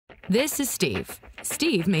This is Steve.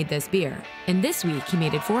 Steve made this beer, and this week he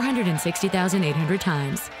made it 460,800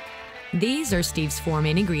 times. These are Steve's 4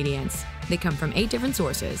 main ingredients. They come from 8 different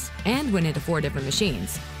sources and went into 4 different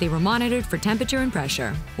machines. They were monitored for temperature and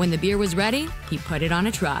pressure. When the beer was ready, he put it on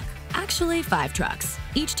a truck. Actually, 5 trucks.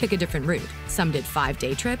 Each took a different route. Some did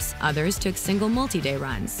 5-day trips, others took single multi-day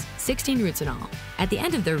runs. 16 routes in all. At the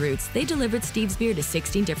end of their routes, they delivered Steve's beer to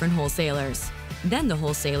 16 different wholesalers. Then the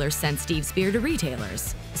wholesalers sent Steve's beer to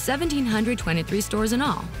retailers. 1,723 stores in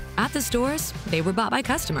all. At the stores, they were bought by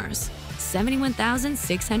customers.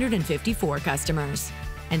 71,654 customers.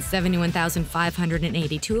 And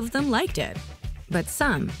 71,582 of them liked it. But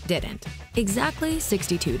some didn't. Exactly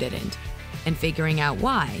 62 didn't. And figuring out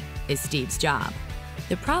why is Steve's job.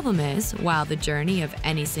 The problem is, while the journey of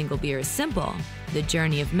any single beer is simple, the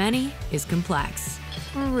journey of many is complex.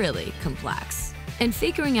 Really complex. And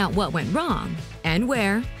figuring out what went wrong, and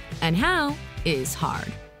where, and how is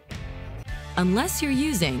hard. Unless you're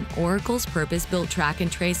using Oracle's purpose-built track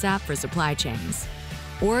and trace app for supply chains.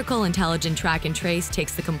 Oracle Intelligent Track and Trace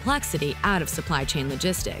takes the complexity out of supply chain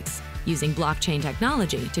logistics, using blockchain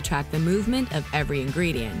technology to track the movement of every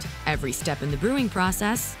ingredient, every step in the brewing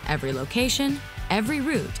process, every location, every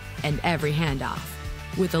route, and every handoff.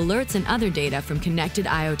 With alerts and other data from connected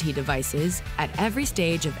IoT devices at every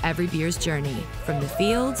stage of every beer's journey, from the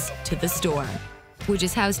fields to the store. Which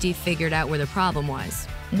is how Steve figured out where the problem was,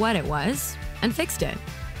 what it was, and fixed it.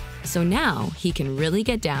 So now he can really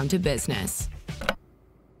get down to business.